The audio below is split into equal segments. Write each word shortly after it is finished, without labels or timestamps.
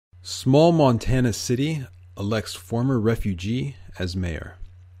Small Montana city elects former refugee as mayor.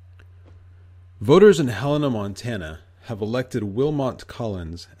 Voters in Helena, Montana have elected Wilmot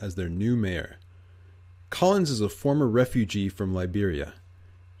Collins as their new mayor. Collins is a former refugee from Liberia.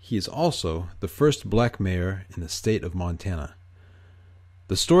 He is also the first black mayor in the state of Montana.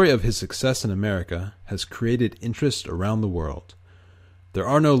 The story of his success in America has created interest around the world. "There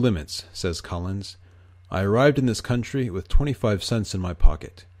are no limits," says Collins. "I arrived in this country with 25 cents in my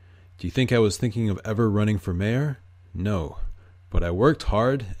pocket. Do you think I was thinking of ever running for mayor? No. But I worked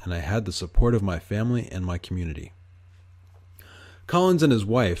hard, and I had the support of my family and my community." Collins and his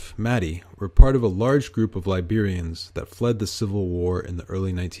wife, Maddie, were part of a large group of Liberians that fled the Civil War in the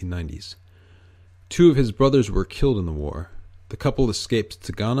early 1990s. Two of his brothers were killed in the war. The couple escaped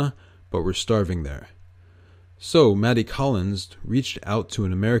to Ghana, but were starving there. So Maddie Collins reached out to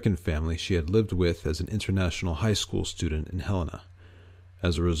an American family she had lived with as an international high school student in Helena.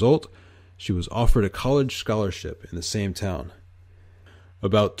 As a result, she was offered a college scholarship in the same town.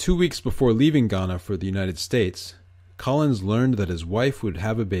 About 2 weeks before leaving Ghana for the United States, Collins learned that his wife would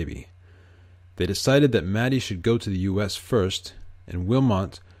have a baby. They decided that Maddie should go to the U.S. first, and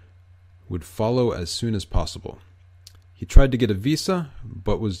Wilmot would follow as soon as possible. He tried to get a visa,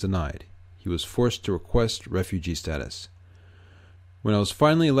 but was denied. He was forced to request refugee status. "When I was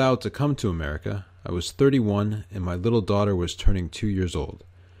finally allowed to come to America, I was 31 and my little daughter was turning 2 years old.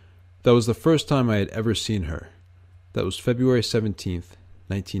 That was the first time I had ever seen her. That was February 17th,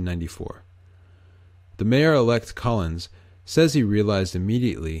 1994. The mayor-elect Collins says he realized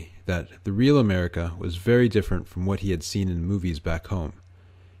immediately that the real America was very different from what he had seen in movies back home.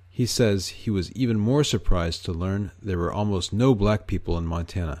 He says he was even more surprised to learn there were almost no black people in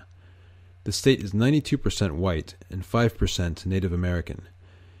Montana. The state is 92% white and 5% Native American.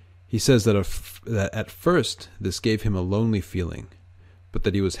 He says that at first this gave him a lonely feeling, but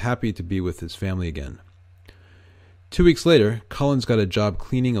that he was happy to be with his family again. 2 weeks later, Collins got a job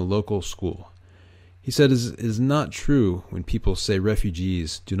cleaning a local school. He said it is not true when people say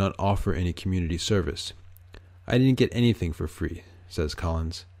refugees do not offer any community service. "I didn't get anything for free," says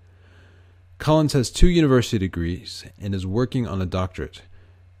Collins. Collins has 2 university degrees and is working on a doctorate.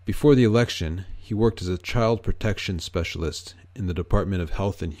 Before the election, he worked as a child protection specialist in the Department of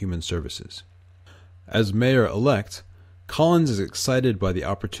Health and Human Services. As mayor-elect, Collins is excited by the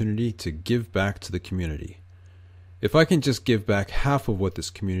opportunity to give back to the community. "If I can just give back half of what this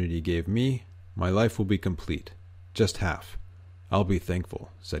community gave me, my life will be complete. Just half. I'll be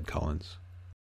thankful," said Collins.